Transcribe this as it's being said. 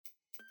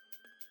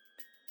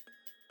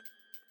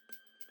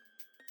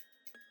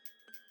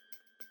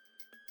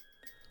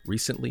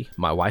Recently,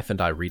 my wife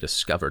and I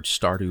rediscovered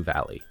Stardew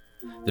Valley.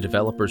 The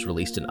developers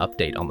released an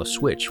update on the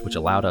Switch which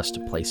allowed us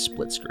to play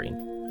split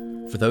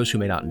screen. For those who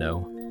may not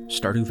know,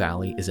 Stardew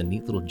Valley is a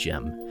neat little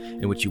gem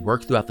in which you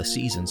work throughout the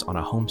seasons on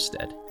a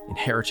homestead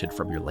inherited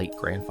from your late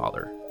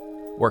grandfather,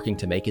 working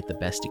to make it the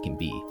best it can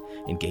be,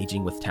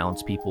 engaging with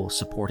townspeople,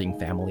 supporting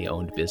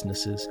family-owned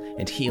businesses,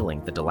 and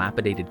healing the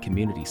dilapidated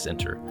community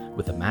center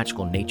with the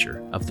magical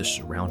nature of the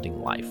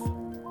surrounding life.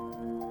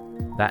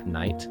 That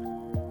night,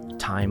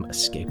 time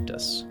escaped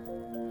us.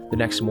 The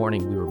next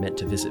morning, we were meant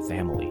to visit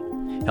family,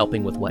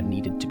 helping with what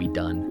needed to be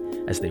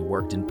done as they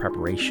worked in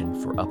preparation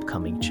for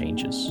upcoming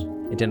changes.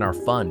 And in our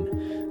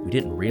fun, we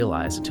didn't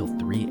realize until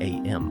 3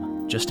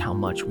 a.m. just how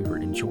much we were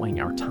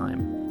enjoying our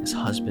time as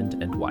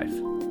husband and wife,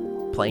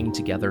 playing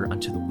together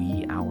unto the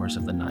wee hours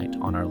of the night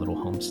on our little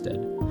homestead.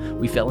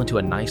 We fell into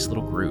a nice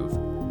little groove.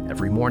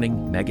 Every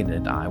morning, Megan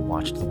and I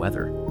watched the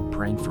weather,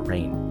 praying for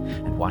rain,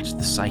 and watched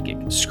the psychic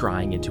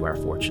scrying into our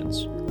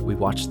fortunes. We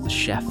watched the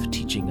chef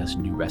teaching us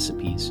new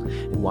recipes,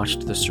 and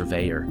watched the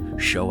surveyor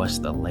show us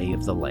the lay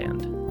of the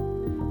land.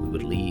 We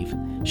would leave,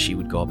 she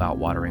would go about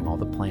watering all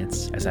the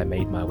plants as I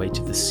made my way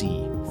to the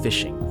sea,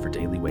 fishing for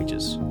daily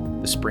wages.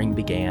 The spring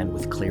began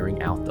with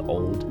clearing out the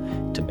old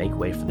to make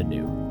way for the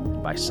new.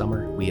 By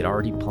summer, we had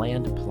already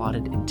planned,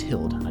 plotted, and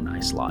tilled a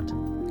nice lot.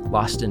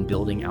 Lost in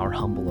building our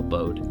humble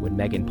abode when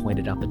Megan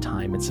pointed out the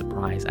time in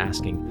surprise,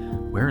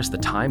 asking, "Where is the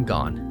time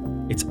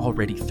gone? It's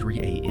already 3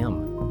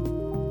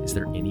 a.m. Is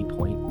there any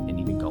point in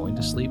even going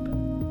to sleep?"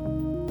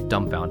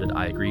 Dumbfounded,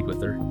 I agreed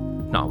with her.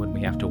 Not when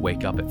we have to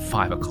wake up at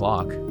 5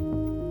 o'clock. We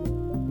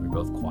were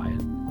both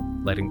quiet,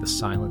 letting the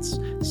silence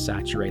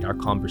saturate our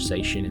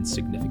conversation in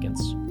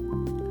significance.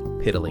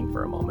 Piddling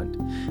for a moment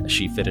as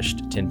she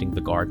finished tending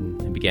the garden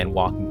and began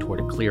walking toward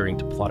a clearing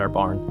to plot our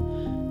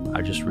barn,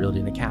 I just reeled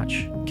in a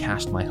catch,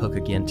 cast my hook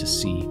again to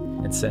sea,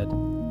 and said,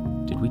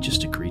 "Did we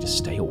just agree to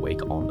stay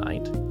awake all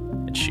night?"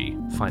 And she,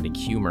 finding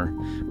humor,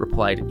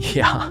 replied,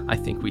 "Yeah, I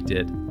think we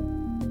did."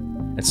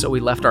 And so we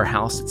left our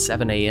house at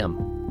 7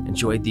 a.m.,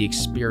 enjoyed the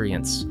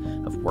experience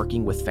of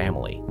working with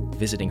family,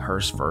 visiting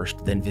hers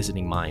first, then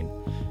visiting mine.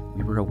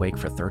 We were awake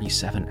for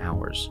 37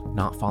 hours,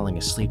 not falling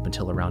asleep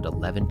until around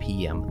 11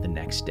 p.m. the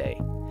next day.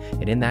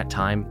 And in that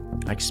time,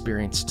 I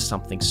experienced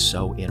something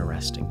so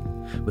interesting.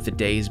 With the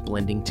days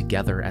blending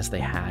together as they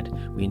had,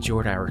 we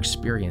enjoyed our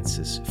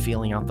experiences,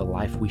 feeling out the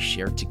life we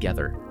shared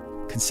together,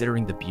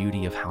 considering the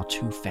beauty of how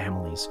two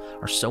families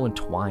are so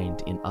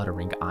entwined in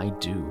uttering "I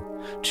do,"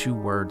 two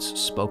words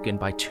spoken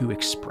by two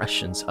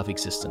expressions of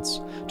existence,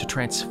 to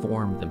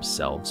transform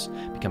themselves,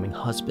 becoming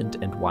husband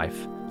and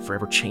wife,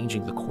 forever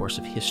changing the course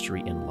of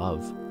history in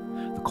love.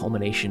 The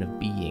culmination of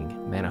being,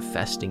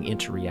 manifesting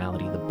into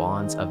reality the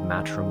bonds of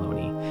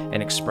matrimony,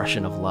 an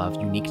expression of love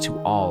unique to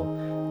all,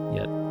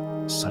 yet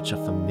such a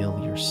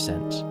familiar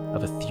scent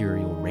of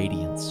ethereal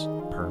radiance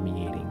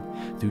permeating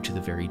through to the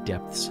very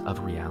depths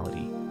of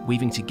reality,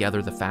 weaving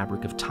together the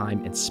fabric of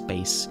time and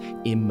space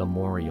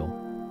immemorial.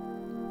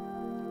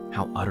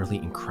 How utterly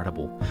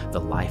incredible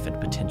the life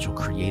and potential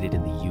created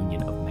in the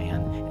union of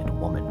man and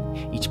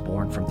woman, each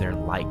born from their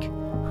like,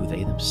 who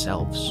they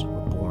themselves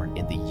were born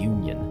in the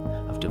union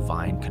of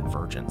divine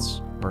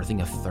convergence,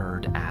 birthing a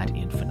third ad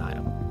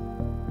infinitum.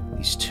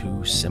 These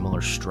two similar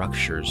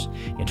structures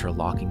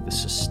interlocking the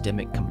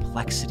systemic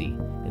complexity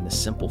in the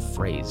simple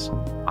phrase,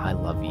 "I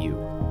love you,"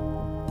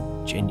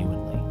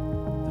 genuinely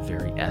the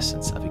very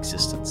essence of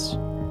existence.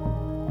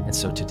 And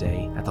so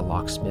today, at the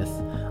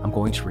Locksmith, I'm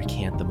going to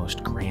recant the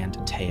most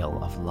grand tale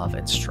of love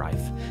and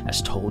strife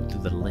as told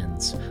through the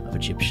lens of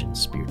Egyptian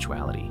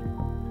spirituality.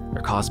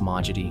 Their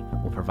cosmogony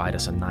will provide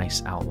us a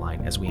nice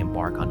outline as we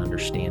embark on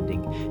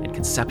understanding and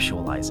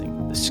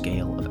conceptualizing the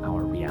scale of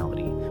our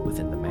reality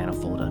within the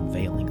manifold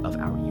unveiling of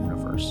our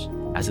universe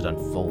as it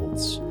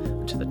unfolds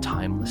into the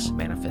timeless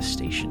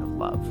manifestation of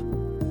love.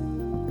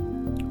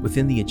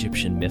 Within the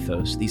Egyptian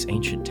mythos, these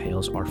ancient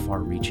tales are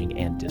far-reaching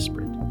and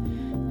disparate.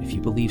 If you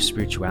believe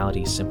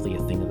spirituality is simply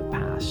a thing of the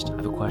past, I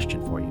have a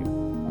question for you.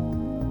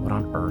 What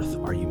on earth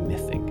are you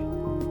mything?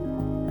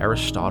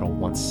 Aristotle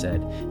once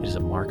said it is a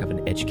mark of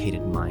an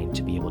educated mind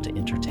to be able to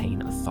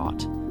entertain a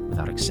thought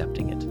without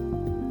accepting it.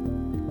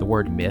 The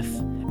word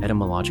myth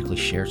etymologically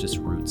shares its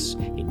roots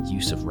in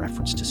use of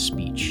reference to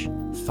speech,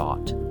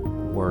 thought,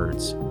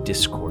 words,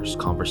 discourse,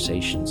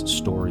 conversations,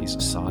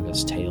 stories,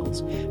 sagas,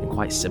 tales, and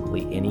quite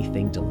simply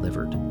anything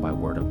delivered by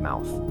word of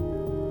mouth.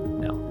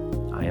 Now,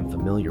 I am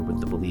familiar with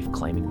the belief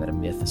claiming that a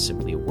myth is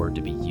simply a word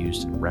to be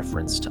used in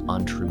reference to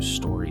untrue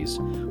stories,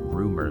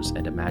 rumors,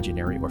 and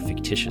imaginary or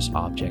fictitious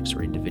objects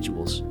or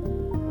individuals,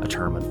 a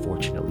term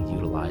unfortunately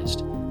utilized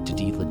to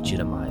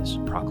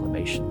delegitimize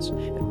proclamations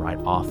and write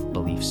off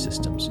belief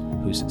systems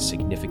whose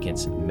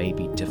significance may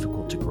be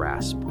difficult to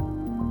grasp.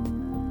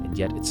 And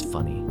yet it's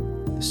funny,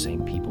 the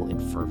same people in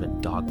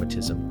fervent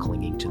dogmatism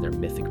clinging to their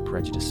mythic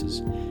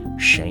prejudices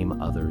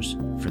shame others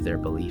for their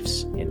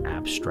beliefs in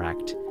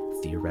abstract,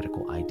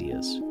 theoretical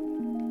ideas.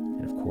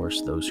 And of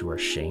course, those who are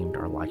shamed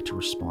are like to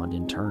respond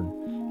in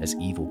turn, as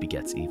evil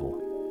begets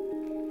evil.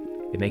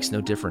 It makes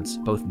no difference.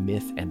 Both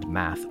myth and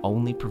math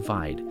only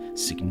provide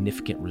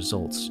significant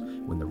results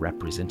when the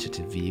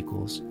representative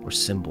vehicles or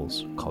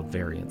symbols called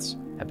variants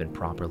have been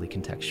properly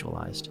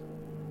contextualized.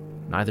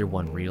 Neither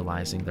one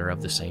realizing they're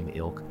of the same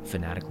ilk,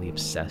 fanatically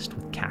obsessed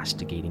with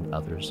castigating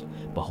others,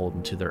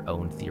 beholden to their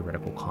own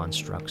theoretical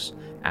constructs,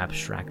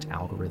 abstract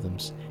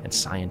algorithms, and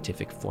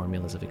scientific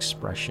formulas of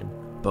expression.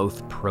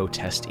 Both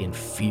protest in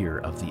fear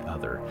of the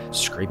other,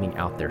 screaming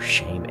out their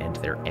shame and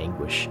their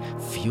anguish,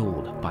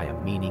 fueled by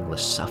a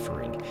meaningless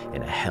suffering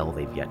in a hell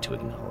they've yet to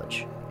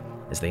acknowledge,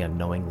 as they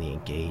unknowingly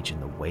engage in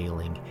the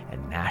wailing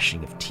and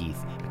gnashing of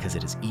teeth because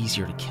it is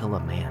easier to kill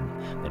a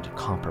man than to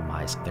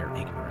compromise their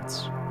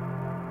ignorance.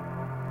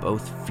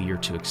 Both fear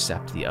to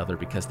accept the other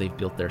because they've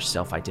built their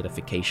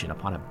self-identification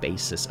upon a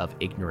basis of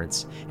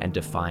ignorance and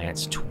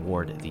defiance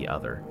toward the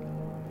other.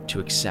 To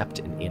accept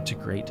and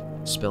integrate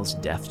spells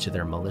death to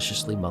their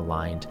maliciously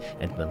maligned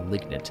and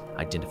malignant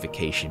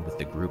identification with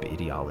the group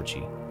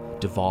ideology,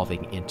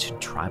 devolving into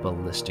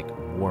tribalistic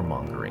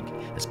warmongering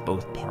as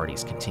both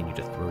parties continue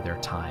to throw their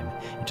time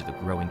into the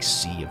growing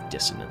sea of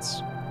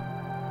dissonance.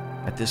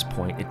 At this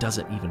point, it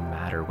doesn't even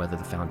matter whether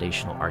the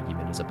foundational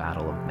argument is a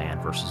battle of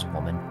man versus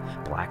woman,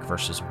 black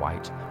versus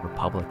white,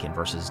 Republican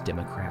versus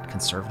Democrat,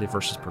 conservative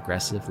versus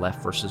progressive,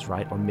 left versus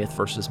right, or myth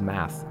versus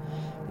math.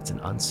 It's an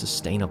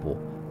unsustainable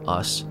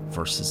us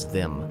versus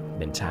them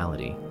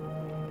mentality.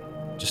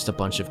 Just a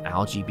bunch of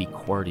algae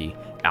QWERTY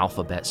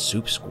alphabet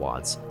soup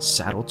squads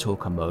saddled to a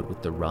commode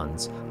with the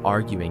runs,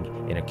 arguing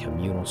in a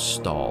communal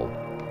stall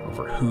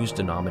over whose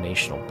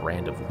denominational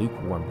brand of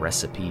lukewarm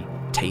recipe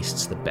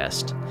tastes the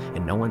best,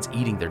 and no one's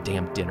eating their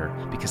damn dinner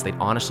because they'd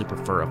honestly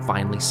prefer a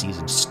finely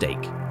seasoned steak.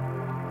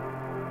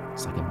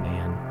 It's like a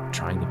man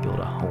trying to build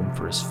a home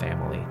for his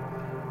family,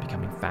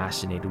 becoming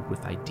fascinated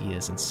with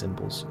ideas and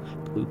symbols,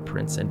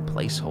 blueprints and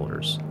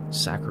placeholders,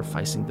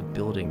 sacrificing the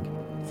building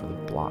for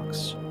the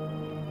blocks,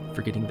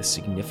 forgetting the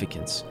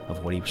significance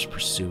of what he was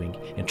pursuing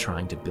and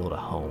trying to build a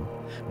home,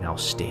 now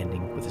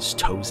standing with his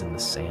toes in the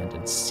sand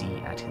and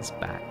sea at his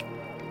back,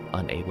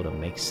 unable to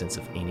make sense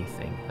of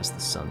anything as the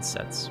sun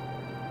sets.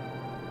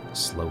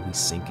 Slowly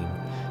sinking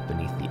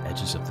beneath the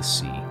edges of the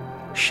sea,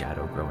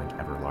 shadow growing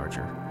ever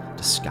larger,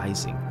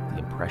 disguising the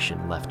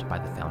impression left by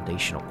the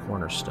foundational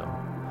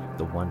cornerstone,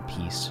 the one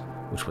piece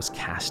which was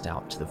cast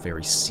out to the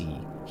very sea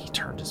he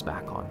turned his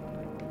back on.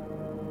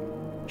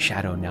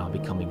 Shadow now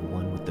becoming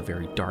one with the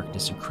very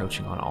darkness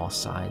encroaching on all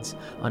sides,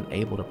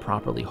 unable to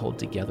properly hold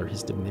together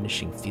his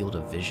diminishing field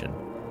of vision.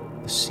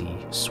 The sea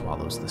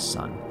swallows the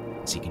sun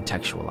as he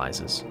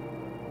contextualizes.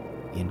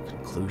 In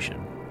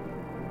conclusion,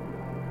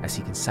 as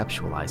he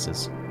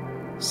conceptualizes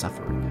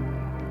suffering.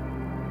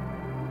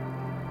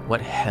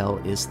 What hell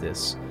is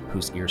this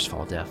whose ears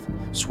fall deaf,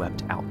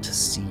 swept out to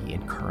sea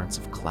in currents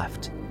of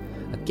cleft?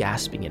 A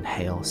gasping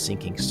inhale,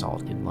 sinking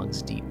salt in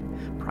lungs deep.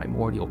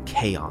 Primordial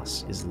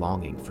chaos is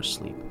longing for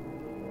sleep.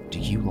 Do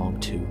you long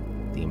too,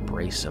 the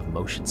embrace of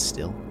motion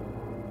still,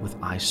 with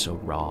eyes so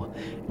raw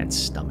and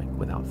stomach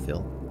without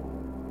fill?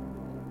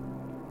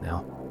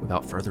 Now,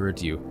 without further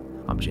ado,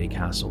 I'm Jay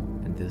Castle,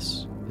 and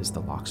this is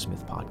the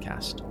Locksmith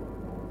Podcast.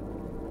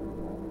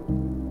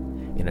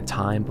 In a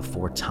time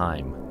before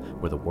time,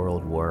 where the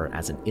world were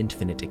as an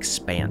infinite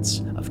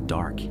expanse of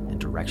dark and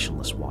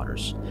directionless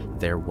waters,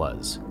 there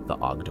was the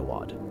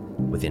Ogdoad,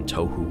 within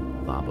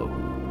Tohu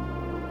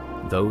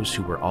Vabohu. Those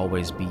who were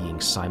always being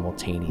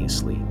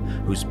simultaneously,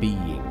 whose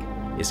being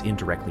is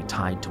indirectly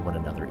tied to one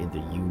another in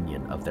the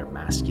union of their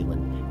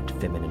masculine and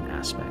feminine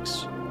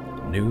aspects.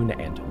 Noon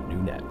and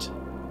Noonet,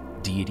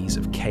 deities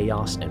of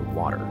chaos and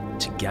water,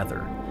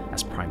 together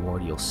as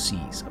primordial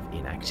seas of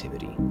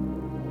inactivity.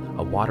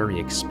 A watery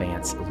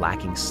expanse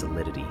lacking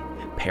solidity,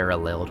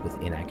 paralleled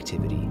with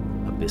inactivity,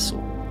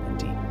 abyssal and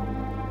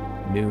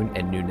deep. Noon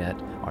and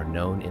Noonet are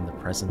known in the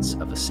presence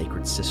of a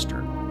sacred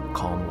cistern,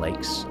 calm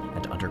lakes,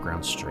 and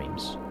underground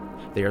streams.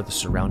 They are the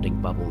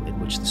surrounding bubble in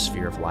which the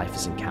sphere of life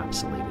is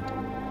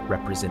encapsulated,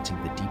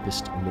 representing the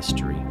deepest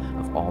mystery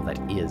of all that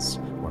is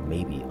or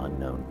may be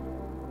unknown.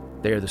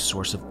 They are the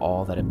source of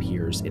all that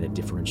appears in a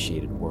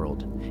differentiated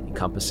world,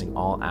 encompassing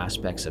all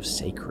aspects of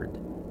sacred,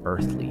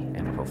 earthly,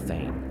 and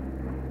profane.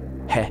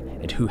 He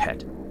and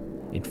Huhet,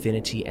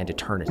 infinity and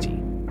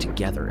eternity,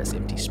 together as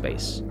empty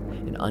space,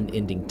 an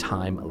unending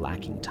time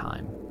lacking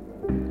time.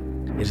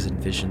 It is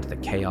envisioned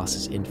that chaos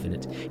is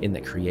infinite, in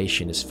that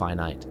creation is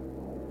finite.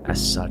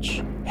 As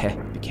such, He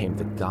became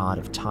the god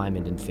of time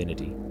and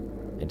infinity,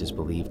 and is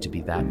believed to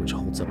be that which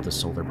holds up the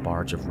solar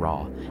barge of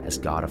Ra as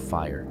god of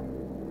fire.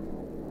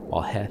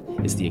 While He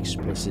is the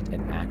explicit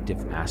and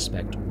active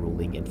aspect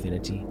ruling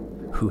infinity,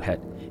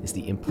 Huhet is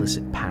the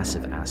implicit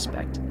passive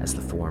aspect as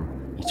the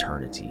form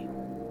eternity.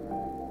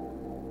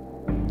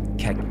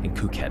 Kek and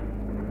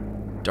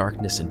Kuket,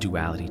 darkness and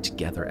duality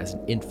together as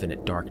an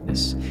infinite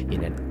darkness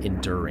in an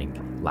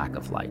enduring lack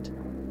of light.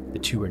 The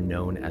two are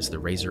known as the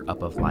raiser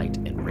up of light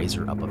and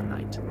raiser up of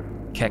night.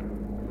 Kek,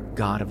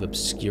 god of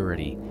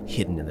obscurity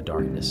hidden in the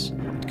darkness,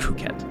 and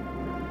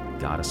Kuket,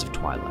 goddess of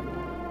twilight,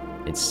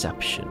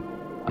 inception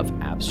of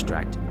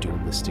abstract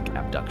dualistic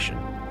abduction.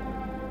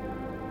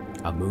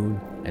 Amun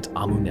and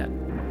Amunet,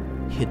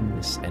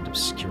 hiddenness and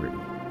obscurity,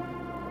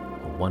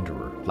 a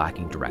wanderer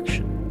lacking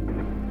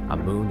direction.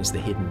 Amun is the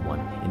hidden one,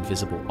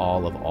 invisible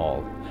all of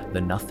all,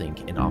 the nothing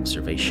in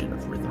observation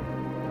of rhythm,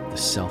 the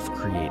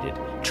self-created,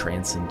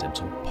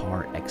 transcendental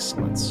par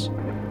excellence.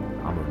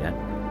 Amunet,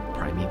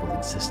 primeval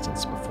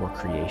existence before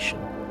creation,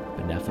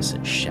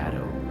 beneficent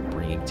shadow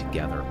bringing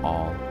together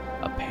all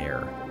a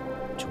pair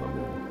to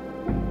Amun.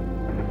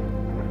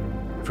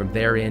 From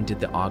therein did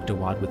the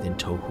Ogdoad within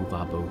Tohu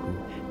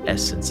Vabohu,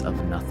 essence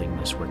of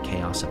nothingness where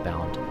chaos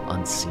abound,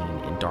 unseen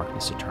in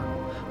darkness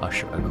eternal,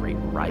 usher a great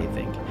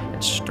writhing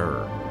and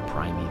stir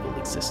primeval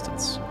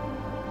existence.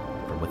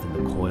 From within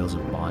the coils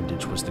of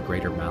bondage was the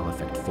greater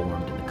malefic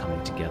formed in the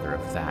coming together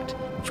of that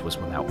which was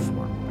without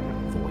form,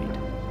 void,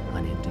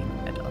 unending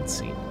and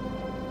unseen,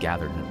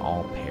 gathered in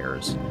all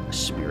pairs, a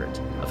spirit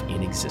of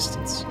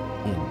inexistence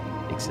in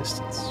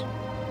existence.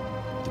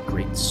 The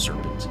great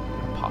serpent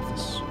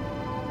Apophis.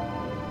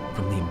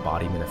 From the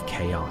embodiment of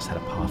chaos had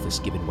Apophis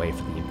given way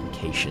for the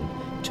implication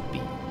to be.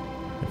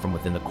 And from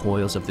within the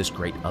coils of this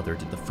great other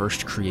did the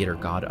first creator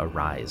god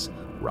arise,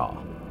 Ra,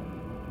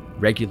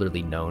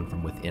 regularly known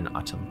from within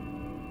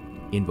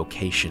Atum,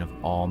 invocation of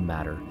all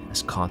matter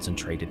as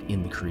concentrated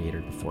in the creator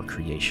before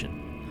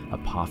creation.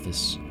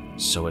 Apophis,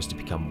 so as to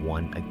become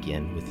one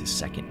again with his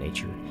second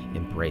nature,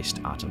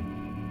 embraced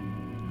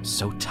Atum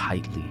so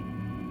tightly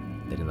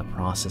that in the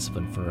process of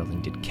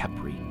unfurling did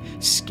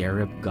Khepri,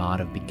 scarab god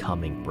of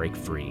becoming, break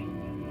free,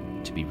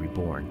 to be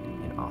reborn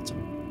in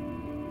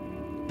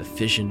Atum. The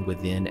fission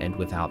within and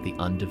without the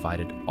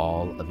undivided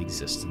all of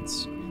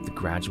existence, the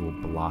gradual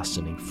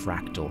blossoming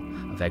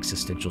fractal of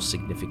existential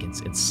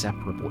significance,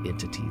 inseparable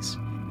entities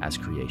as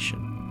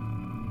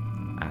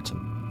creation.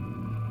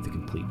 Atum, the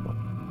complete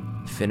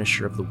one,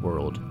 finisher of the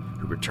world,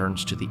 who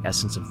returns to the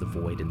essence of the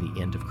void and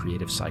the end of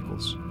creative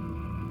cycles.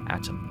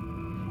 Atum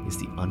is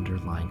the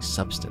underlying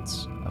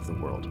substance of the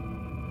world.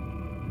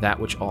 That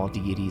which all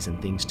deities and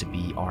things to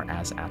be are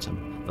as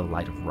Atum, the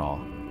light of Ra,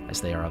 as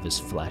they are of his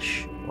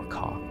flesh or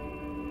Ka.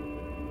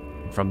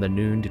 And from the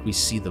noon did we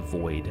see the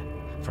void,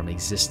 from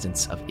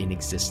existence of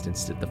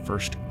inexistence did the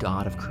first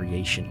god of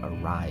creation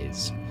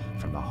arise,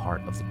 from the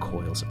heart of the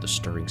coils of the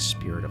stirring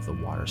spirit of the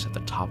waters at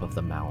the top of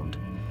the mound,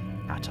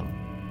 Atum,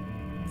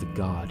 the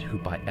god who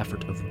by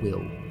effort of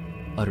will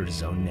uttered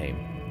his own name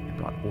and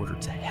brought order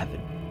to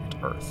heaven and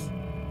earth,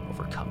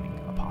 overcoming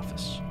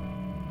Apophis.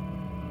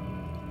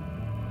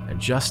 And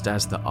just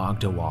as the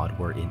Ogdoad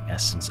were in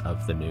essence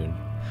of the noon,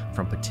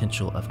 from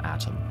potential of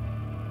Atum,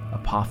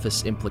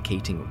 Apophis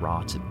implicating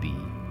Ra to be,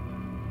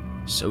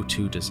 so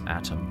too does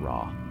Atum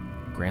Ra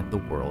grant the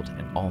world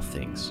and all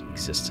things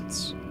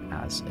existence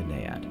as a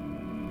naiad.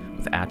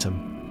 With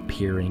Atum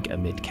peering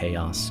amid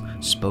chaos,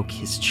 spoke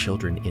his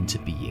children into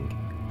being,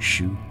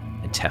 Shu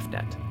and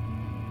Tefnet.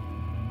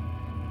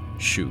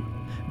 Shu,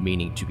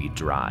 meaning to be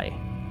dry,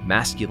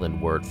 masculine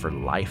word for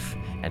life,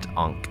 and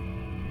Ankh,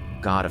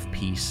 god of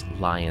peace,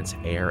 lions,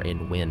 air,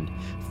 and wind,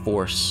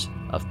 force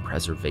of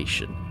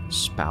preservation,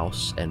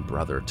 spouse and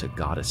brother to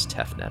goddess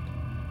Tefnet.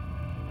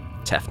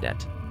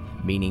 Tefnet,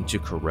 meaning to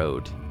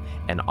corrode,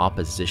 an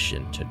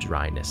opposition to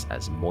dryness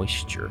as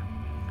moisture,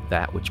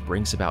 that which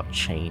brings about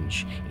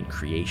change in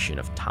creation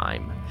of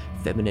time,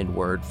 feminine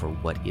word for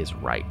what is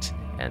right,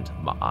 and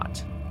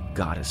Ma'at,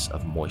 goddess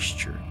of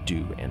moisture,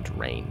 dew, and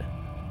rain.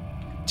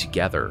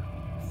 Together,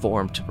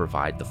 formed to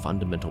provide the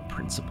fundamental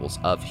principles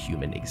of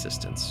human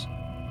existence.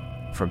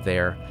 From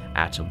there,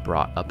 Atum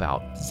brought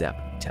about Zep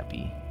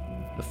Tepi,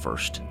 the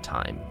first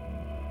time,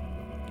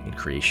 in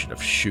creation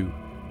of Shu,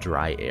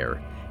 dry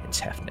air, and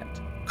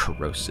Tefnet,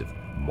 corrosive,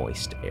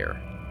 moist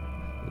air,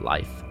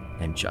 life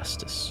and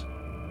justice.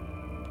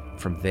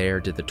 From there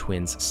did the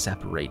twins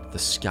separate the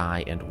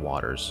sky and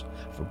waters,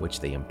 from which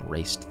they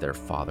embraced their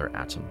father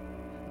Atum.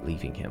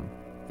 Leaving him,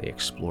 they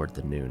explored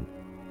the noon,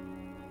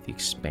 the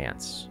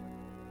expanse,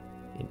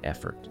 in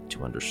effort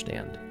to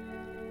understand.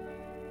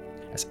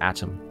 As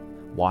Atum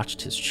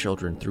watched his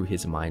children through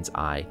his mind's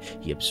eye,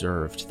 he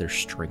observed their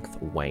strength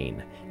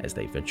wane as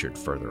they ventured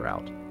further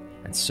out,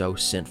 and so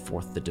sent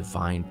forth the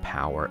divine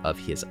power of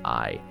his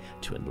eye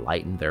to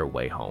enlighten their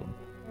way home.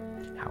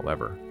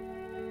 However,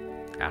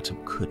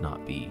 Atum could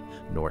not be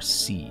nor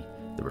see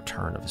the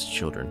return of his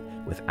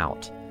children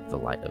without the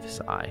light of his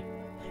eye,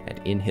 and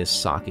in his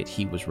socket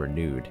he was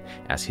renewed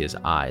as his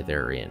eye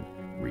therein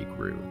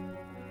regrew.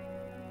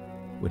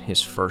 When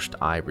his first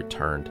eye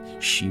returned,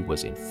 she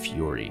was in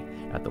fury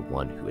at the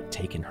one who had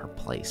taken her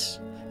place,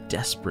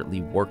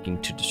 desperately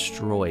working to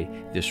destroy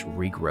this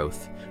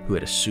regrowth who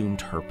had assumed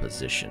her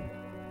position.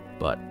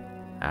 But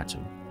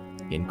Atum,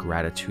 in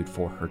gratitude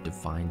for her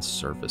divine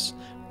service,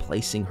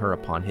 placing her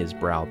upon his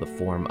brow the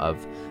form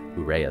of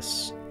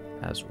Uraeus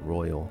as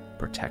royal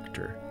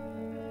protector.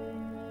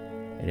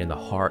 And in the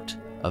heart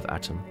of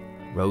Atum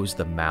rose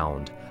the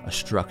mound, a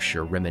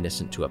structure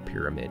reminiscent to a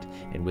pyramid,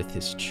 and with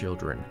his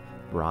children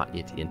brought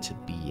it into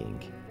being.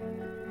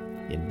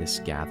 In this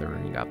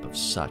gathering up of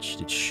such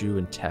did Shu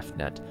and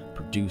Tefnet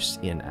produce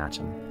in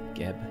Atum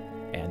Geb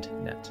and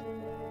Net.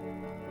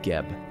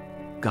 Geb,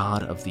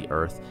 god of the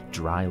earth,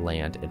 dry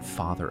land, and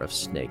father of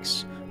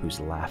snakes, whose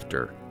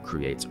laughter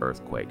creates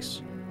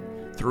earthquakes.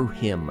 Through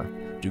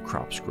him do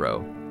crops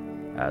grow.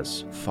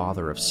 As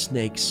father of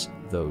snakes,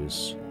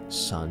 those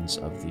sons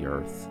of the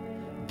earth,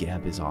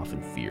 Geb is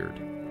often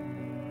feared.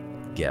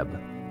 Geb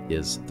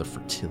is the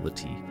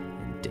fertility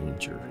and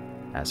danger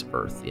as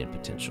earth in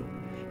potential,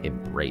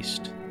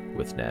 embraced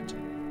with Net.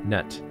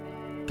 Net,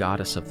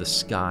 goddess of the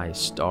sky,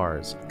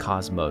 stars,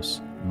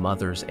 cosmos,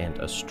 mothers, and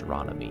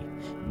astronomy,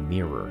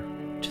 mirror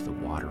to the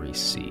watery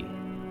sea.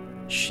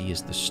 She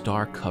is the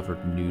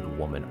star-covered nude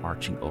woman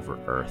arching over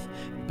earth,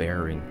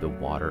 bearing the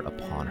water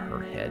upon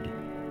her head.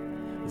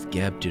 With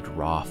Geb did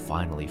Ra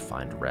finally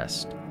find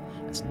rest,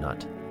 as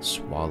Nut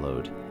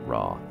swallowed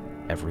Ra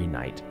every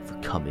night for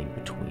coming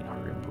between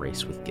her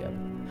embrace with Geb,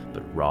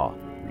 but Ra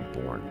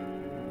reborn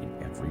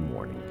in every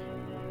morning.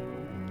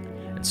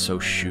 And so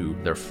Shu,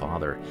 their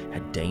father,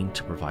 had deigned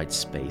to provide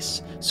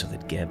space so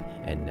that Geb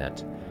and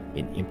Net,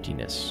 in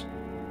emptiness,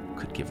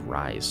 could give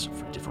rise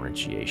for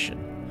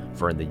differentiation.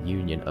 For in the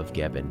union of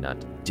Geb and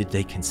Nut did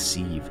they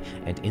conceive,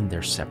 and in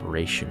their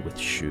separation with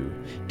Shu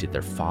did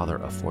their father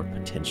afford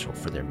potential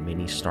for their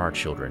many star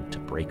children to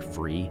break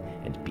free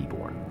and be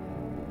born.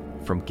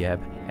 From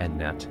Geb and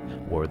Nut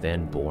were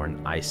then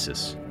born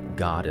Isis,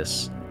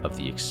 goddess of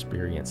the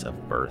experience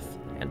of birth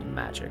and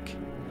magic,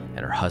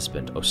 and her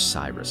husband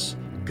Osiris,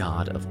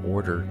 god of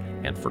order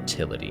and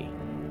fertility,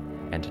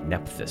 and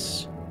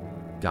Nephthys,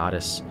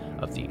 goddess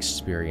of the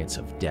experience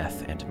of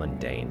death and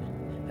mundane,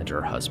 and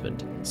her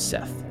husband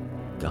Seth,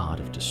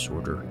 god of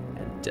disorder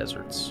and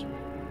deserts.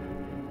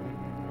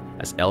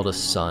 As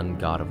eldest son,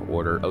 god of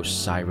order,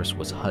 Osiris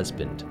was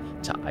husband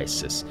to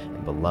Isis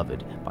and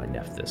beloved by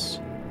Nephthys.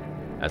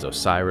 As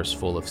Osiris,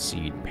 full of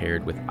seed,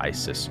 paired with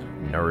Isis,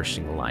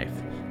 nourishing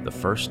life, the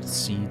first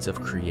seeds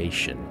of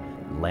creation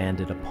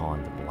landed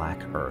upon the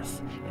black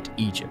earth, and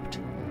Egypt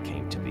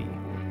came to be.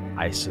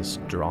 Isis,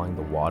 drawing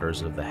the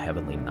waters of the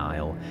heavenly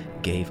Nile,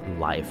 gave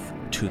life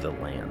to the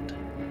land,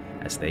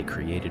 as they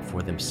created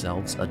for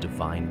themselves a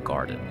divine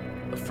garden,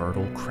 the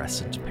Fertile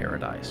Crescent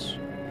Paradise,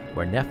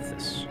 where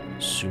Nephthys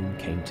soon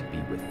came to be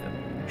with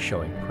them,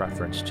 showing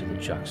preference to the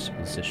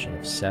juxtaposition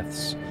of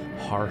Seth's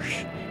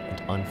harsh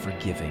and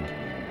unforgiving,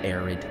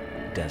 arid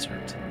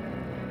desert.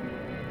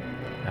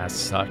 As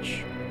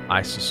such,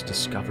 Isis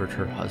discovered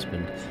her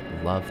husband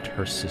loved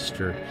her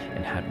sister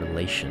and had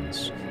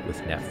relations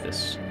with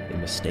Nephthys, in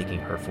mistaking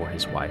her for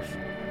his wife,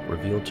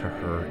 revealed to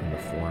her in the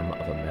form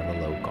of a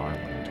mellow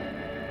garland.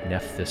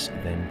 Nephthys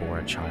then bore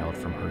a child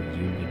from her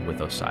union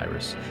with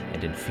Osiris,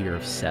 and in fear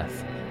of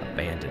Seth,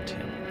 abandoned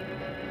him.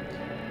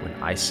 When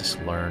Isis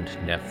learned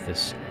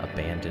Nephthys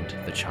abandoned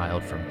the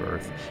child from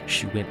birth,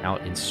 she went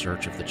out in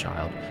search of the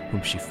child,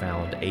 whom she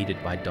found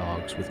aided by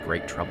dogs with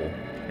great trouble,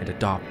 and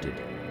adopted,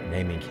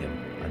 naming him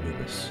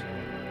Anubis.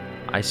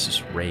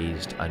 Isis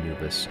raised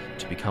Anubis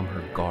to become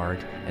her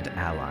guard and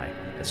ally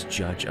as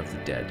judge of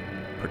the dead,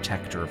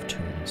 protector of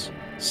tombs,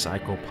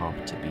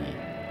 psychopomp to be,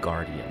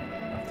 guardian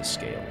of the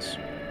scales.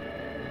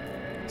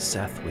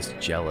 Seth was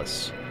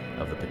jealous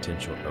of the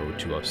potential owed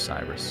to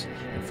Osiris,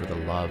 and for the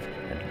love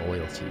and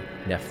loyalty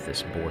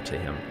Nephthys bore to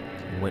him,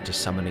 and went to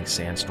summoning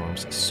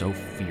sandstorms so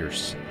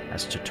fierce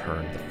as to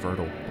turn the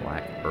fertile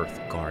black earth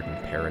garden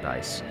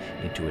paradise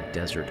into a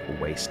desert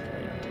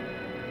wasteland.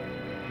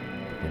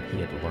 But when he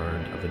had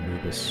learned of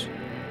Anubis,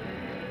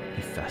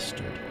 he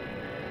festered,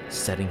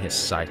 setting his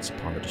sights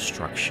upon the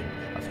destruction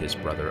of his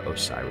brother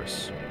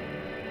Osiris.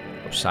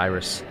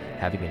 Osiris,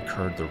 having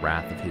incurred the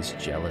wrath of his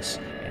jealous,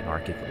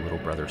 anarchic little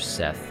brother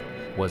Seth,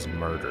 was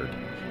murdered,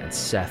 and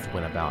Seth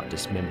went about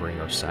dismembering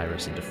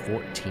Osiris into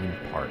 14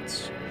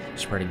 parts,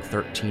 spreading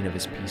 13 of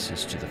his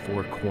pieces to the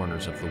 4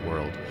 corners of the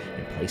world,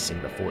 and placing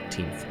the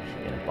 14th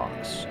in a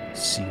box,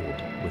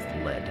 sealed with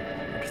lead,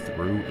 and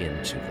threw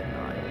into the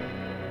Nile.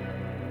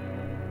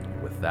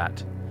 With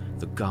that,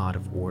 the god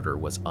of order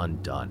was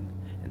undone,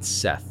 and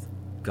Seth,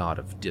 god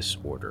of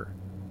disorder,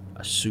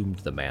 assumed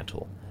the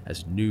mantle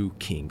as new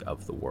king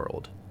of the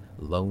world,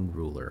 lone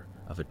ruler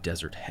of a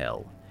desert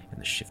hell in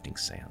the shifting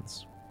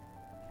sands.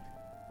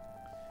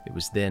 It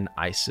was then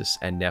Isis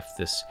and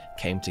Nephthys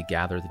came to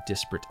gather the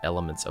disparate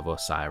elements of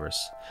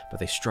Osiris, but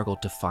they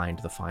struggled to find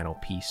the final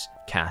piece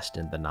cast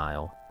in the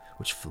Nile,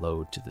 which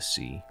flowed to the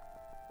sea.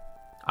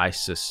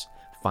 Isis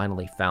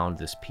finally found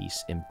this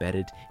piece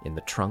embedded in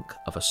the trunk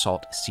of a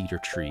salt cedar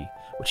tree,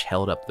 which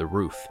held up the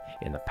roof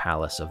in the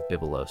palace of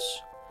Byblos,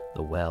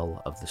 the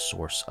well of the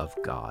source of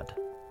God.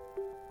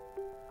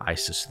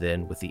 Isis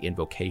then, with the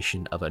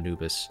invocation of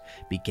Anubis,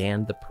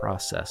 began the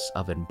process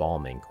of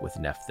embalming with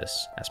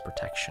Nephthys as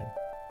protection.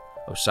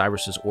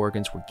 Osiris's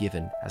organs were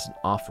given as an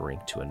offering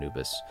to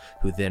Anubis,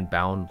 who then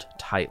bound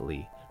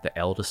tightly the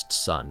eldest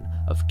son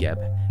of Geb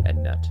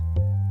and Nut.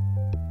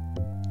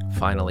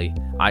 Finally,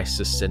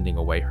 Isis, sending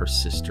away her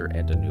sister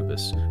and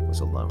Anubis,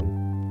 was alone.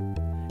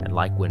 And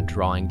like when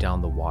drawing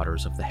down the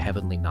waters of the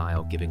heavenly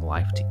Nile, giving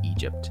life to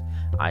Egypt,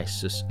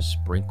 Isis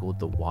sprinkled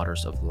the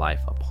waters of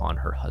life upon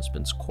her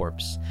husband's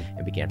corpse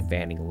and began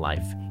fanning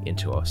life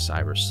into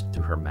Osiris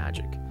through her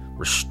magic,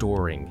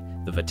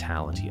 restoring the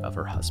vitality of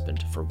her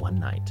husband for one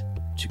night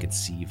to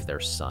conceive their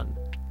son,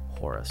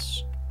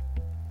 Horus.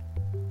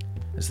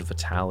 As the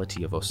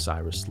vitality of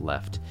Osiris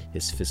left,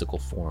 his physical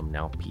form,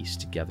 now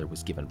pieced together,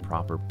 was given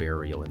proper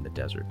burial in the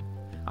desert.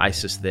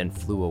 Isis then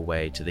flew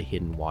away to the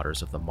hidden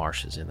waters of the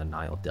marshes in the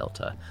Nile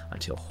Delta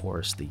until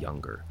Horus the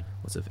Younger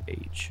was of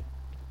age.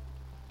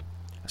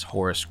 As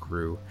Horus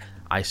grew,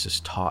 Isis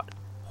taught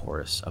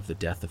Horus of the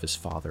death of his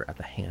father at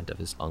the hand of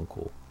his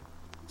uncle,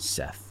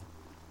 Seth.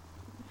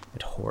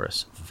 And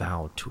Horus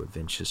vowed to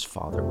avenge his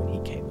father when he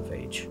came of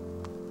age.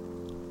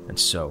 And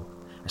so,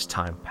 as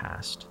time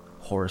passed,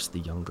 Horus the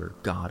Younger,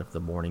 god of the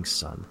morning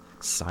sun,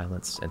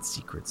 silence and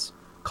secrets,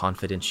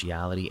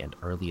 confidentiality and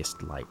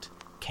earliest light,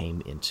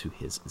 came into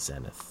his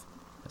zenith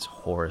as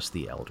Horus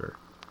the Elder,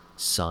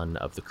 son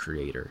of the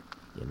Creator,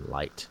 in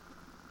light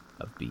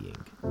of being.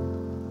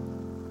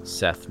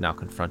 Seth, now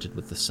confronted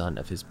with the son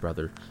of his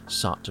brother,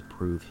 sought to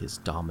prove his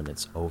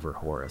dominance over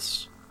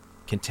Horus,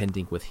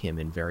 contending with him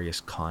in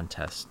various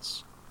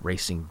contests,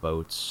 racing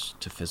boats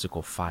to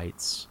physical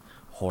fights.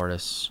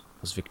 Horus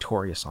was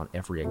victorious on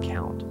every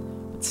account,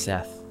 but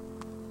Seth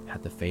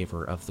had the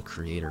favor of the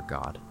Creator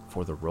God,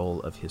 for the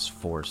role of his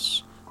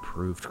force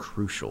proved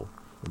crucial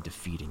in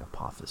defeating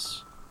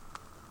Apophis.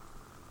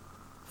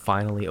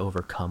 Finally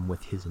overcome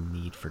with his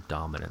need for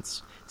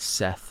dominance,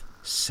 Seth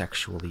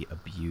sexually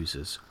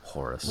abuses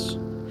Horus,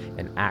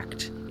 an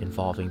act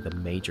involving the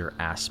major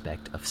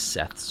aspect of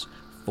Seth's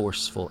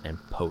forceful and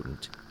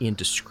potent,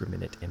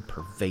 indiscriminate and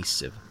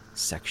pervasive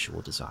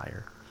sexual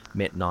desire,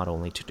 meant not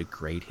only to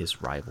degrade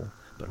his rival,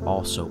 but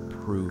also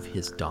prove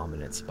his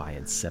dominance by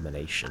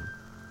insemination.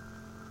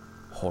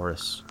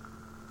 Horus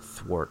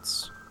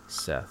thwarts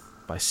Seth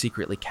by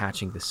secretly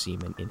catching the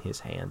semen in his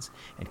hands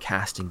and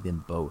casting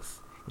them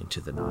both into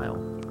the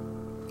Nile.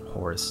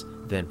 Horus,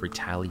 then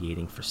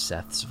retaliating for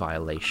Seth's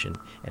violation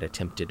and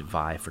attempted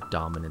vie for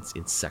dominance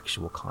in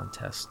sexual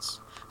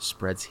contests,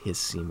 spreads his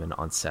semen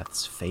on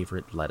Seth's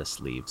favorite lettuce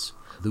leaves,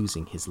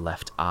 losing his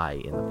left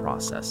eye in the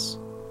process.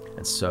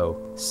 And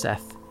so,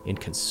 Seth, in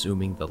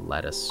consuming the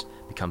lettuce,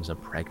 becomes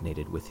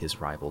impregnated with his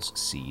rival's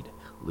seed,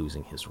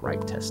 losing his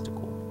right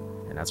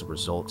testicle, and as a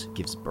result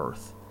gives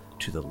birth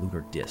to the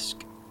lunar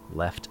disk,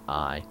 left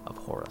eye of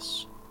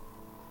Horus,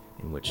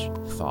 in which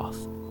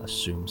Thoth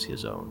assumes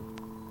his own,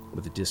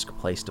 with the disk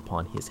placed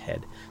upon his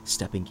head,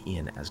 stepping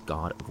in as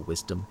god of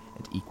wisdom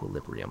and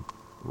equilibrium,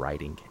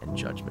 righting and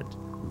judgment,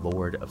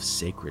 lord of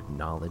sacred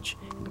knowledge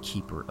and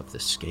keeper of the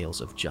scales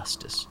of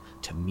justice,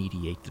 to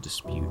mediate the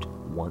dispute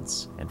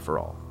once and for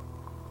all.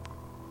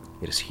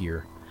 It is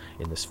here,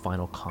 in this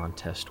final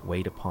contest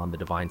weighed upon the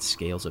divine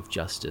scales of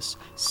justice,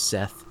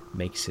 Seth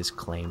makes his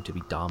claim to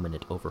be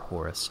dominant over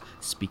Horus.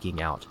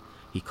 Speaking out,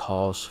 he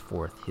calls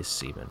forth his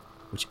semen,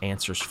 which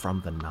answers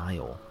from the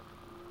Nile.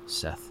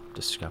 Seth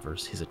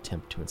discovers his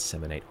attempt to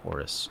inseminate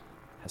Horus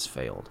has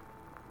failed.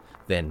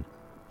 Then,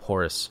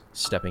 Horus,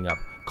 stepping up,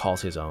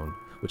 calls his own,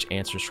 which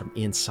answers from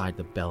inside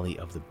the belly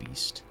of the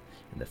beast,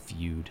 and the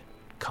feud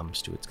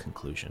comes to its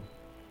conclusion.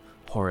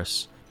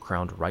 Horus,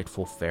 crowned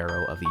rightful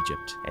pharaoh of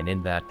Egypt, and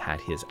in that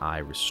had his eye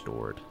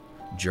restored,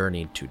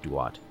 journeyed to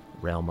Duat,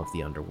 realm of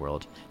the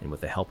underworld, and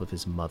with the help of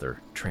his mother,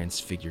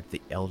 transfigured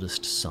the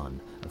eldest son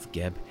of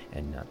Geb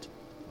and Nut,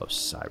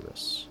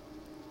 Osiris.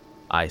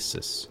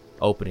 Isis,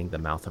 opening the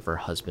mouth of her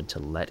husband to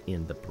let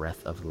in the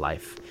breath of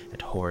life,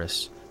 and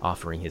Horus,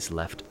 offering his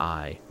left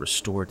eye,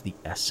 restored the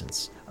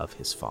essence of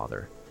his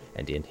father,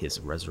 and in his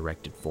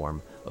resurrected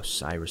form,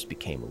 Osiris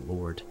became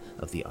lord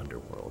of the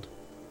underworld.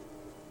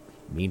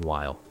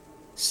 Meanwhile,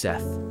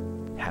 Seth,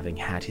 having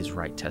had his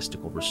right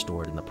testicle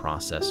restored in the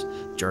process,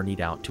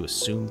 journeyed out to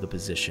assume the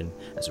position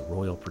as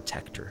royal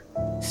protector,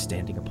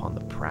 standing upon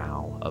the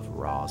prow of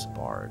Ra's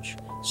barge,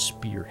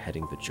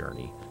 spearheading the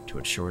journey to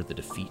ensure the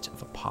defeat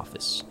of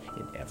Apophis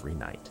in every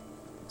night,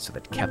 so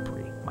that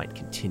Khepri might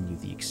continue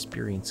the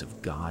experience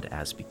of God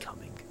as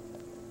becoming,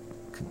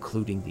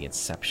 concluding the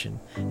inception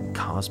and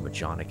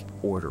cosmogonic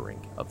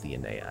ordering of the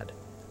Ennead,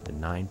 the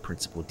 9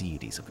 principal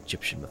deities of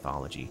Egyptian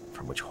mythology,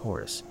 from which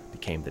Horus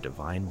became the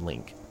divine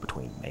link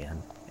between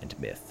man and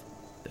myth,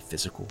 the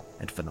physical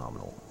and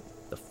phenomenal,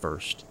 the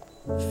first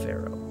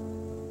pharaoh.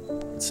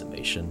 In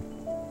summation,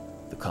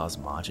 the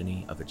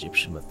cosmogony of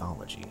Egyptian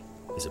mythology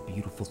is a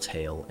beautiful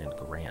tale and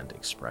grand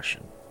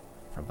expression.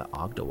 From the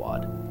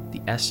Ogdoad,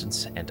 the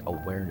essence and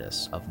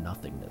awareness of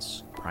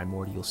nothingness,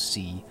 primordial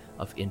sea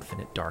of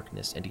infinite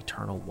darkness and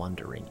eternal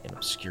wandering in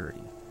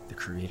obscurity, the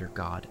creator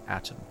god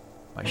Atum,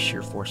 by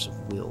sheer force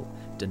of will,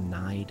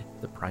 denied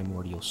the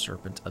primordial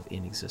serpent of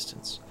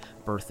inexistence,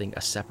 birthing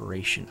a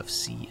separation of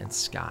sea and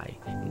sky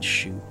in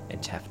Shu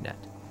and Tefnet,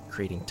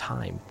 creating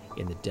time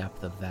in the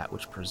depth of that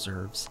which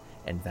preserves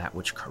and that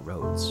which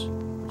corrodes,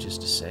 which is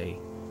to say,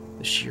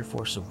 the sheer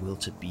force of will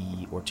to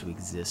be or to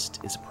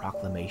exist is a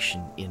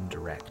proclamation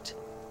indirect,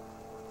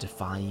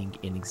 defying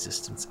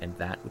inexistence and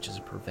that which is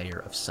a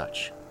purveyor of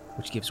such,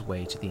 which gives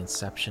way to the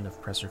inception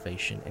of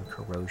preservation and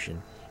corrosion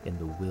in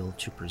the will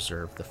to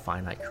preserve the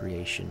finite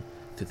creation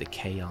through the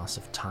chaos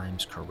of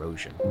time's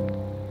corrosion,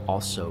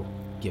 also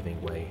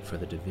giving way for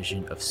the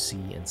division of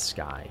sea and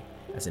sky,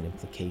 as an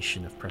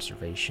implication of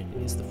preservation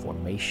is the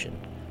formation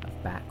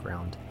of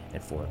background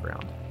and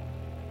foreground,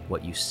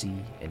 what you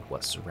see and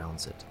what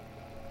surrounds it.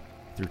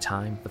 Through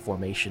time, the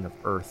formation of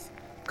Earth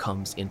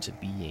comes into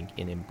being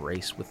in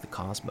embrace with the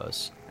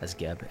cosmos as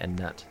Geb and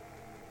Nut,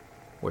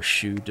 where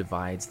Shu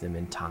divides them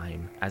in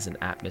time as an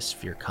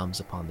atmosphere comes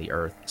upon the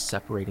Earth,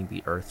 separating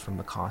the Earth from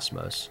the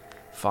cosmos,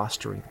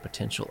 fostering the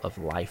potential of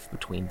life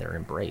between their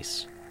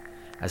embrace.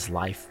 As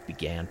life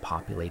began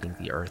populating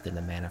the Earth in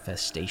the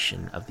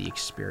manifestation of the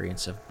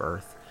experience of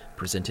birth,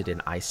 presented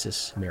in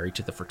Isis, married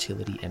to the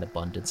fertility and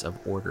abundance of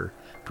order,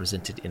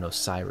 presented in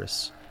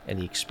Osiris, and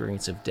the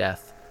experience of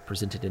death,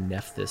 presented in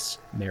Nephthys,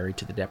 married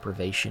to the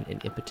deprivation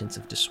and impotence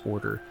of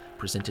disorder,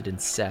 presented in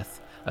Seth,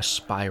 a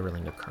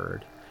spiraling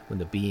occurred, when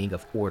the being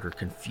of order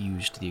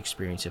confused the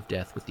experience of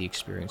death with the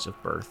experience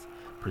of birth,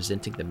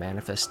 presenting the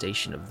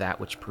manifestation of that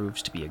which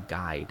proves to be a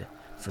guide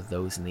for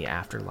those in the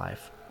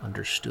afterlife,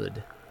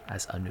 understood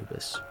as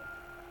Anubis.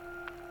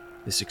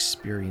 This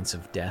experience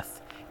of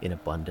death in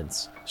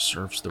abundance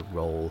serves the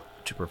role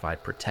to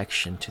provide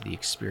protection to the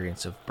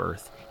experience of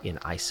birth in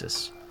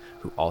Isis,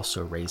 who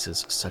also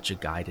raises such a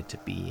guide into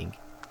being,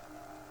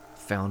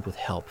 found with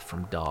help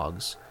from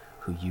dogs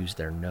who use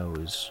their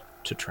nose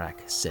to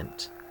track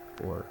scent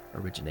or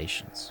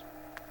originations.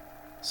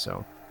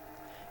 So,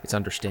 it's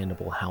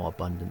understandable how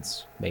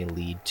abundance may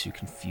lead to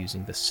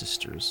confusing the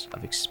sisters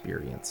of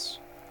experience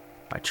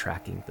by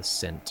tracking the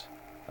scent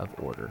of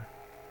order,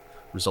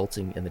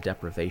 resulting in the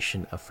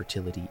deprivation of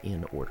fertility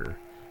in order,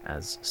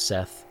 as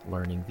Seth,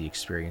 learning the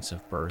experience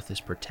of birth,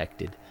 is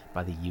protected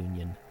by the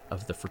union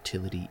of the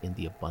fertility in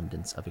the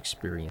abundance of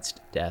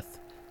experienced death,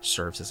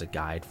 serves as a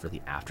guide for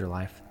the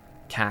afterlife,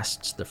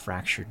 casts the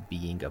fractured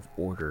being of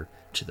order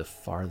to the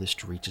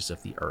farthest reaches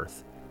of the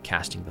earth,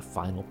 casting the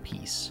final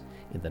piece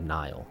in the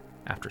Nile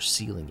after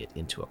sealing it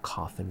into a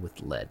coffin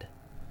with lead,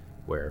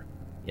 where,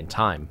 in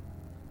time,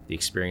 the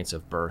experience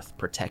of birth,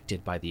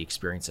 protected by the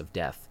experience of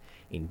death,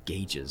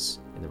 engages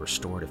in the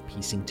restorative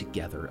piecing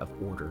together of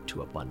order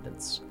to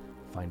abundance,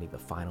 finding the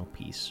final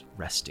piece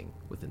resting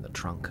within the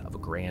trunk of a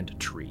grand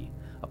tree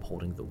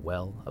upholding the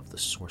well of the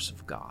source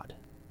of God.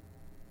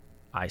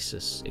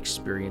 Isis'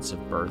 experience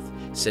of birth,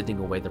 sending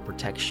away the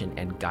protection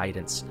and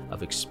guidance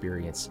of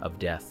experience of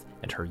death,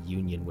 and her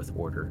union with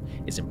order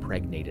is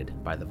impregnated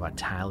by the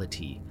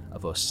vitality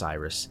of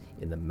Osiris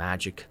in the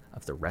magic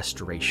of the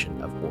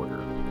restoration of order,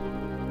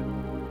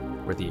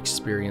 where the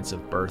experience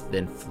of birth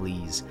then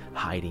flees,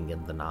 hiding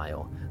in the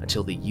Nile,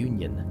 until the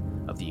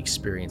union of the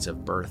experience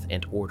of birth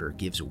and order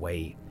gives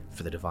way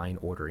for the divine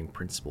ordering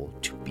principle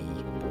to be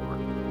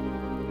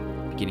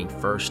born. Beginning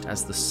first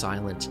as the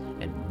silent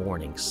and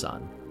mourning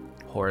sun,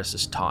 Horus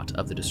is taught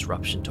of the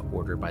disruption to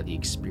order by the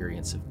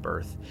experience of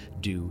birth,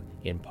 due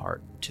in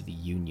part to the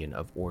union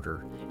of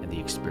order and the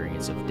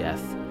experience of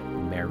death,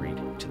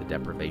 married to the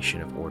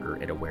deprivation of order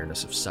and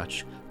awareness of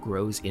such,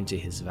 grows into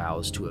his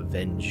vows to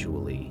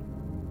eventually,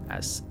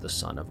 as the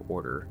son of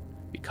order,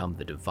 become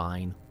the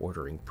divine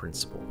ordering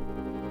principle.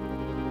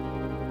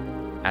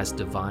 As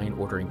divine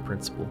ordering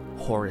principle,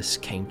 Horus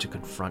came to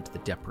confront the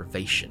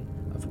deprivation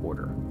of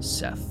order,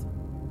 Seth.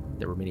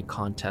 There were many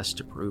contests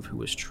to prove who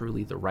was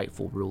truly the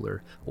rightful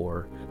ruler,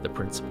 or the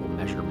principal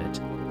measurement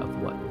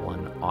of what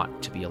one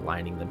ought to be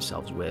aligning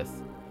themselves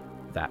with,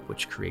 that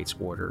which creates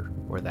order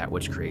or that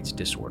which creates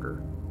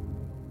disorder.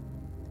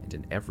 And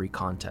in every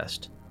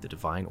contest, the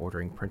divine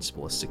ordering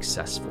principle is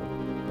successful,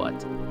 but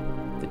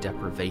the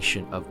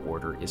deprivation of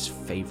order is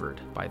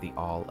favored by the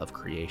all of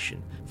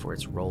creation for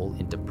its role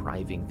in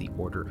depriving the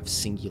order of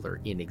singular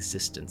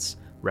inexistence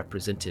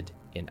represented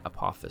in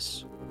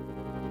Apophis.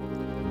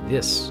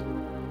 This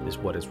is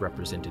what is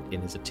represented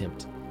in his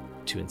attempt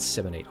to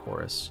inseminate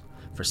Horus.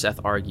 For Seth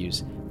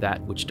argues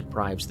that which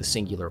deprives the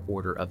singular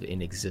order of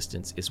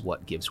inexistence is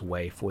what gives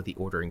way for the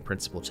ordering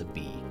principle to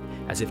be,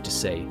 as if to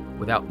say,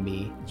 without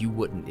me, you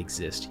wouldn't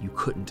exist, you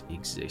couldn't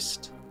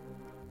exist.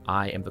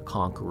 I am the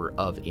conqueror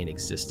of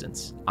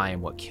inexistence. I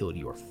am what killed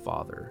your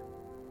father.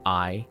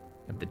 I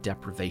am the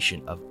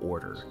deprivation of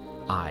order.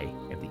 I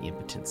am the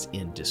impotence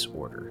in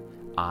disorder.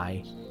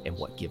 I am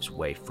what gives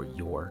way for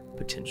your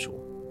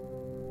potential.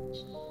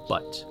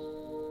 But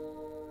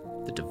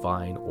the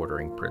divine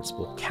ordering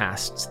principle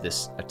casts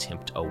this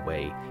attempt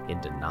away in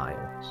denial,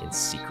 in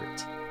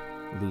secret,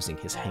 losing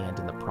his hand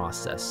in the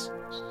process,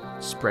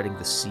 spreading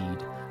the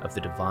seed of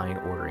the divine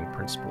ordering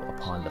principle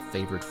upon the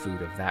favored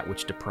food of that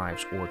which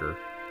deprives order,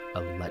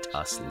 a let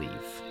us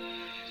leave,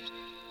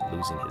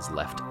 losing his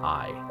left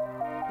eye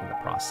in the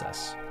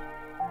process,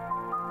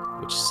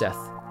 which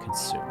Seth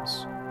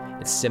consumes,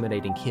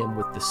 inseminating him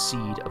with the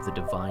seed of the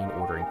divine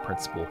ordering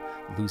principle,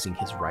 losing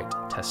his right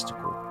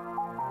testicle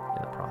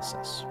in the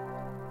process,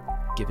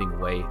 giving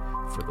way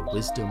for the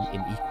wisdom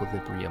in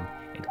equilibrium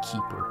and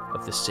keeper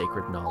of the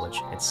sacred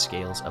knowledge and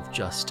scales of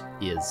just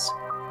is,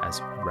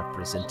 as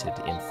represented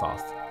in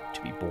Thoth,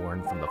 to be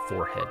born from the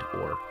forehead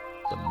or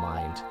the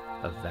mind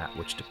of that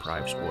which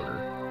deprives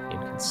order in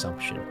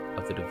consumption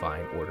of the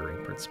divine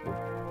ordering principle,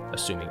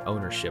 assuming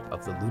ownership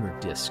of the lunar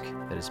disk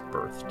that is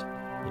birthed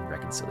in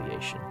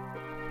reconciliation.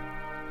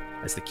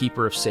 As the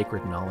keeper of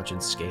sacred knowledge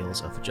and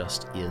scales of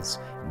just is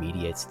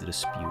mediates the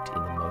dispute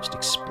in the most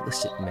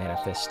explicit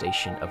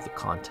manifestation of the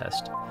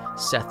contest,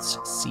 Seth's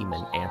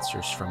semen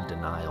answers from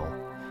denial,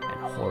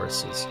 and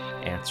Horus's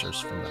answers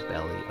from the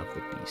belly of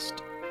the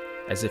beast.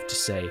 As if to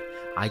say,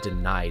 I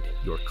denied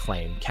your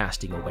claim,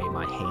 casting away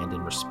my hand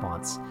in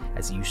response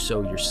as you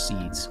sow your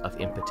seeds of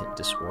impotent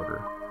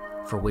disorder.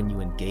 For when you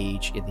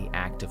engage in the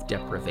act of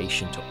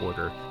deprivation to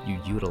order, you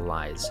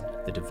utilize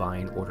the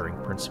divine ordering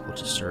principle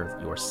to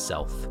serve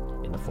yourself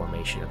in the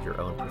formation of your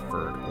own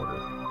preferred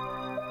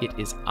order. It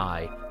is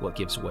I what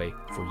gives way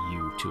for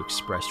you to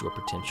express your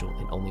potential,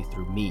 and only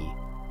through me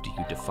do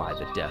you defy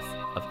the death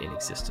of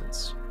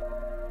inexistence.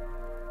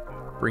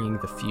 Bringing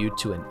the feud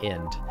to an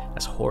end,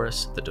 as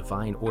Horus, the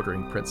divine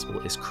ordering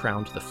principle, is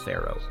crowned the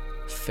pharaoh,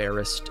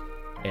 fairest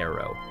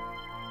arrow,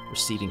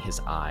 receiving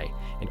his eye,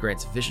 and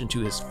grants vision to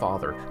his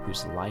father,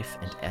 whose life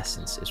and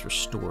essence is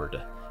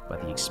restored by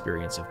the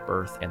experience of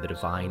birth and the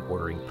divine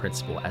ordering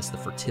principle, as the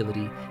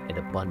fertility and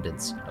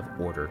abundance of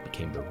order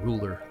became the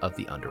ruler of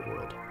the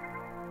underworld.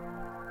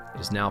 It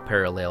is now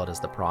paralleled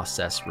as the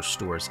process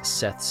restores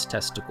Seth's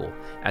testicle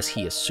as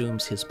he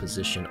assumes his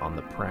position on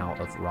the prow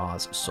of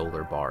Ra's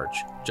solar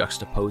barge,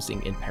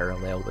 juxtaposing in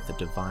parallel with the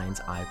divine's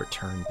eye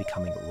return,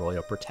 becoming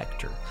royal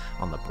protector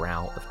on the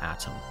brow of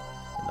Atum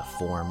in the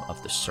form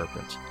of the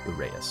serpent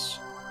Uraeus,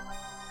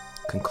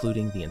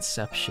 concluding the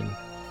inception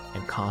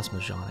and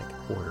cosmogonic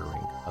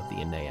ordering of the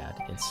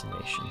Ennead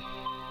inscenation.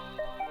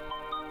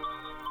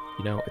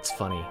 You know, it's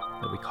funny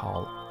that we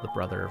call the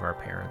brother of our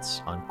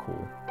parents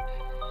uncool.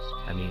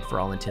 I mean, for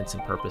all intents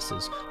and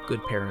purposes,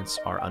 good parents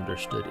are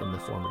understood in the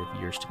formative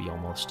years to be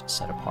almost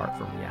set apart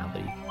from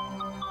reality.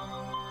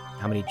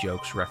 How many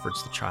jokes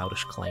reference the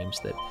childish claims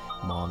that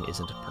mom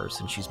isn't a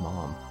person, she's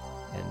mom,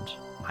 and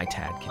my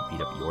dad can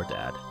beat up your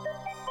dad?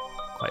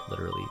 Quite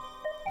literally,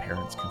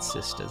 parents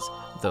consist as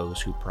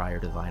those who prior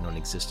to thine own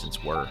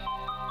existence were.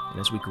 And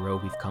as we grow,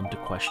 we've come to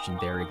question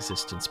their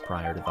existence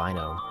prior to thine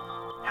own.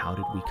 How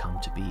did we come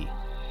to be?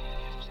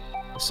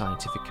 The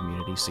scientific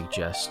community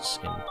suggests,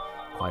 in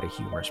quite a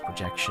humorous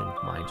projection,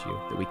 mind you,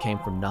 that we came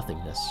from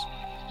nothingness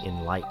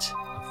in light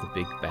of the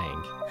Big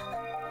Bang.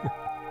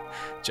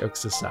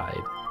 Jokes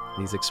aside,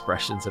 these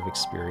expressions of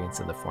experience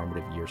in the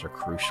formative years are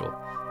crucial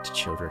to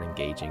children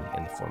engaging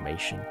in the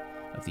formation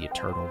of the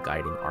eternal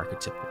guiding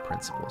archetypal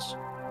principles,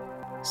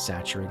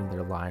 saturating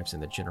their lives in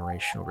the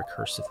generational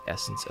recursive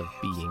essence of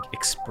being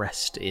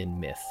expressed in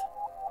myth.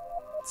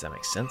 Does that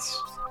make sense?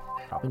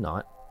 Probably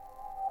not.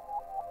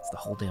 It's the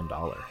whole damn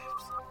dollar.